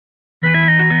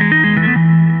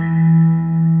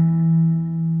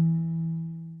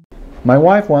My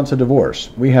wife wants a divorce.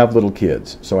 We have little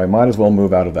kids, so I might as well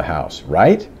move out of the house.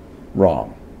 Right?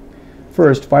 Wrong.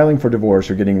 First, filing for divorce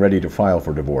or getting ready to file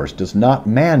for divorce does not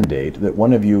mandate that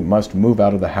one of you must move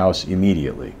out of the house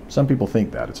immediately. Some people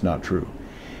think that. It's not true.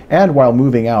 And while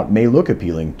moving out may look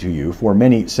appealing to you for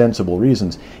many sensible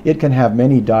reasons, it can have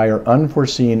many dire,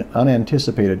 unforeseen,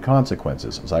 unanticipated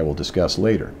consequences, as I will discuss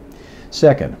later.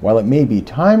 Second, while it may be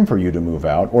time for you to move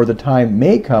out, or the time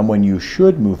may come when you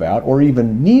should move out, or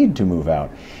even need to move out,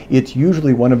 it's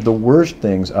usually one of the worst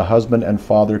things a husband and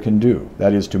father can do.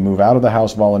 That is, to move out of the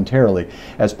house voluntarily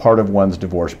as part of one's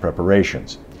divorce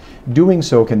preparations. Doing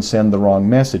so can send the wrong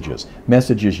messages,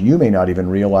 messages you may not even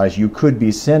realize you could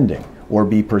be sending, or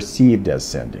be perceived as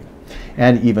sending.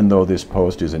 And even though this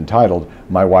post is entitled,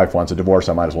 "My wife wants a divorce,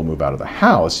 I might as well move out of the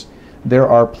house," there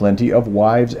are plenty of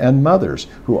wives and mothers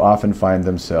who often find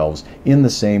themselves in the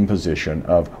same position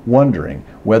of wondering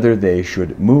whether they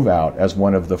should move out as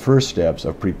one of the first steps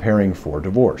of preparing for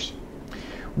divorce.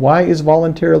 Why is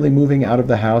voluntarily moving out of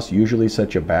the house usually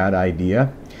such a bad idea?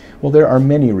 Well, there are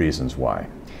many reasons why.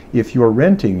 If you're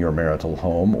renting your marital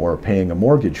home or paying a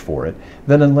mortgage for it,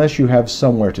 then unless you have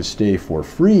somewhere to stay for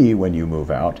free when you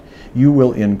move out, you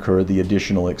will incur the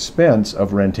additional expense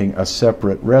of renting a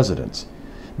separate residence.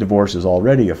 Divorce is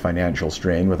already a financial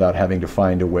strain without having to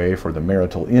find a way for the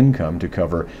marital income to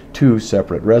cover two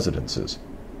separate residences.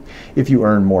 If you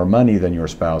earn more money than your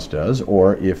spouse does,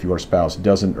 or if your spouse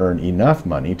doesn't earn enough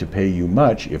money to pay you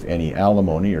much, if any,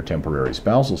 alimony or temporary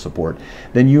spousal support,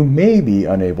 then you may be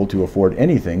unable to afford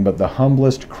anything but the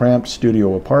humblest, cramped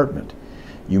studio apartment.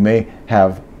 You may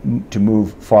have to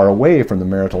move far away from the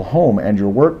marital home and your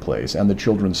workplace and the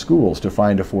children's schools to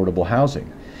find affordable housing.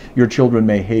 Your children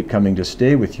may hate coming to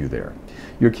stay with you there.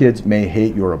 Your kids may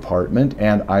hate your apartment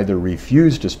and either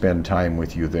refuse to spend time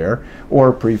with you there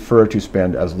or prefer to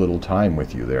spend as little time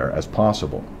with you there as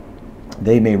possible.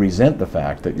 They may resent the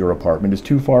fact that your apartment is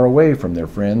too far away from their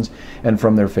friends and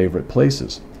from their favorite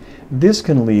places. This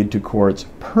can lead to courts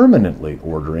permanently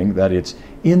ordering that it's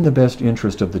in the best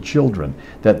interest of the children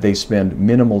that they spend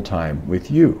minimal time with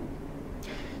you.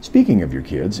 Speaking of your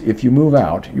kids, if you move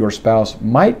out, your spouse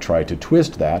might try to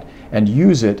twist that and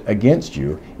use it against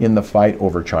you in the fight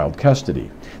over child custody.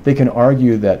 They can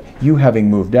argue that you having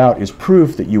moved out is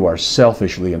proof that you are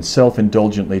selfishly and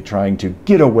self-indulgently trying to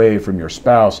get away from your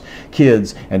spouse,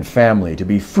 kids, and family to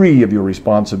be free of your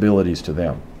responsibilities to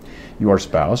them. Your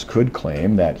spouse could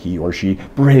claim that he or she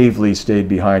bravely stayed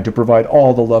behind to provide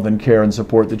all the love and care and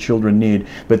support the children need,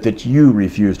 but that you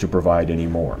refuse to provide any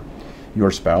more. Your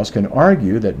spouse can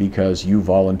argue that because you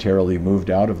voluntarily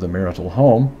moved out of the marital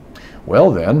home,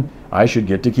 well then, I should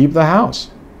get to keep the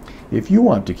house. If you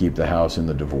want to keep the house in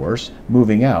the divorce,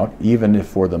 moving out, even if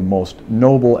for the most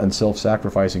noble and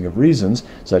self-sacrificing of reasons,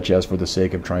 such as for the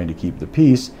sake of trying to keep the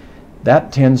peace,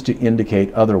 that tends to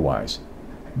indicate otherwise.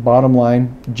 Bottom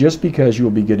line, just because you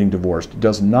will be getting divorced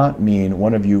does not mean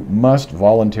one of you must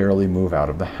voluntarily move out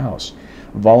of the house.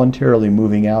 Voluntarily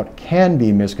moving out can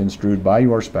be misconstrued by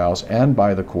your spouse and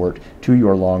by the court to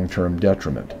your long-term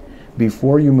detriment.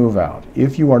 Before you move out,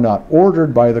 if you are not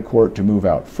ordered by the court to move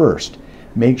out first,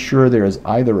 make sure there is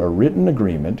either a written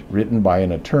agreement, written by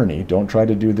an attorney, don't try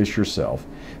to do this yourself,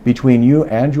 between you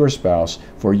and your spouse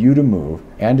for you to move,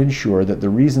 and ensure that the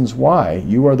reasons why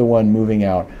you are the one moving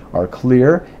out are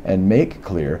clear, and make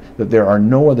clear that there are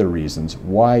no other reasons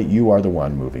why you are the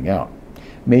one moving out.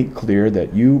 Make clear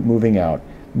that you moving out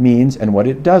means and what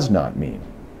it does not mean.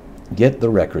 Get the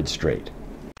record straight.